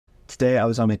Today I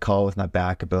was on a call with my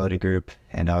back ability group,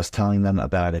 and I was telling them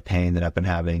about a pain that I've been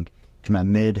having in my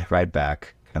mid right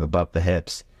back, kind of above the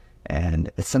hips.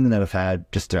 And it's something that I've had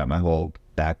just throughout my whole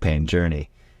back pain journey.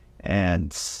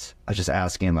 And I was just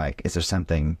asking, like, is there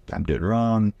something I'm doing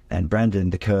wrong? And Brendan,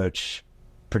 the coach,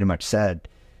 pretty much said,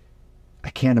 I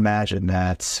can't imagine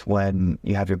that when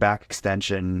you have your back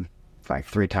extension like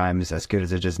 3 times as good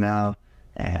as it is now,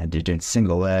 and you're doing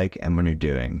single leg, and when you're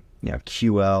doing,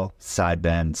 QL, side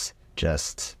bends,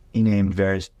 just you name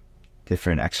various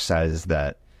different exercises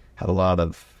that have a lot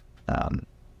of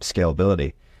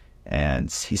scalability. And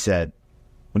he said,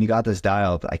 when you got this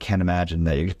dialed, I can't imagine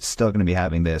that you're still going to be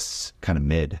having this kind of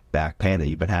mid back pain that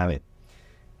you've been having.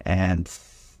 And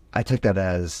I took that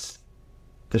as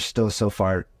there's still so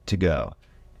far to go.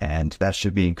 And that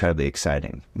should be incredibly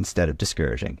exciting instead of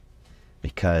discouraging,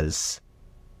 because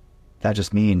that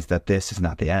just means that this is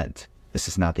not the end. This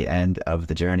is not the end of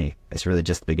the journey. It's really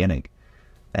just the beginning.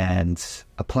 And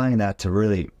applying that to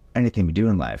really anything we do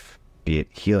in life, be it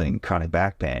healing chronic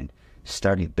back pain,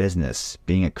 starting a business,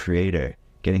 being a creator,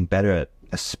 getting better at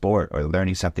a sport, or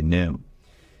learning something new.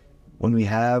 When we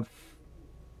have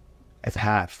a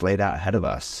path laid out ahead of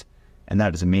us, and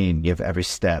that doesn't mean you have every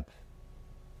step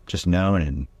just known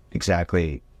and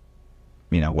exactly,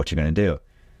 what you're going to do.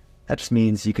 That just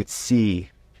means you could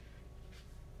see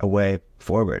a way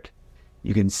forward.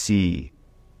 You can see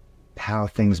how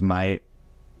things might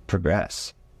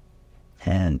progress.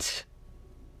 And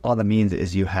all that means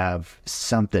is you have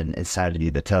something inside of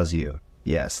you that tells you,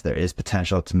 yes, there is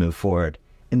potential to move forward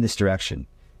in this direction.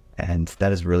 And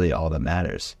that is really all that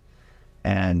matters.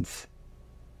 And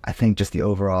I think just the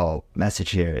overall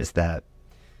message here is that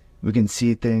we can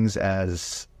see things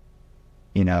as,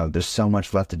 there's so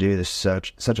much left to do. There's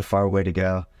such a far way to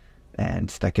go. And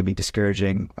that could be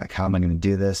discouraging. Like, how am I going to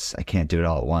do this? I can't do it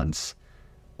all at once.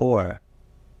 Or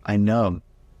I know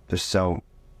there's so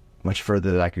much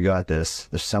further that I could go at this.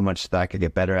 There's so much that I could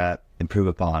get better at, improve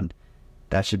upon.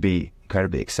 That should be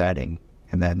incredibly exciting.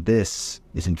 And then this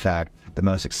is, in fact, the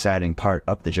most exciting part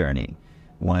of the journey.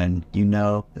 When you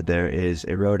know that there is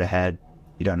a road ahead,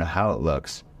 you don't know how it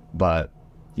looks, but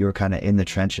you're kind of in the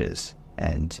trenches,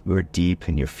 and you're deep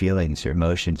in your feelings, your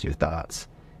emotions, your thoughts.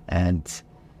 And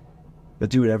you'll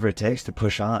do whatever it takes to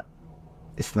push on.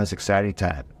 It's the most exciting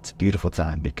time. It's a beautiful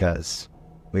time, because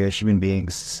we are human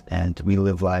beings and we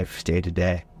live life day to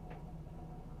day.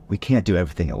 We can't do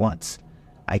everything at once.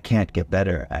 I can't get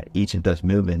better at each of those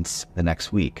movements the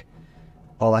next week.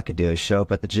 All I could do is show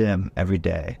up at the gym every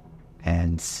day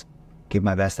and give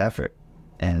my best effort.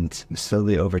 And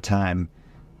slowly over time,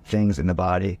 things in the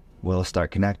body will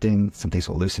start connecting. Some things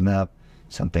will loosen up.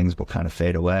 Some things will kind of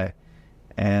fade away.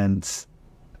 And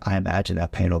I imagine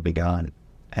that pain will be gone.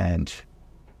 And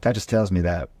that just tells me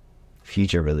that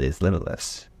future really is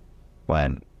limitless.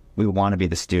 When we want to be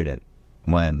the student,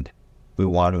 when we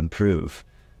want to improve,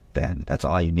 then that's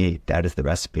all you need. That is the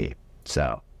recipe.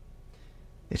 So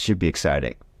it should be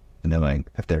exciting knowing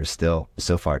that there's still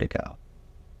so far to go.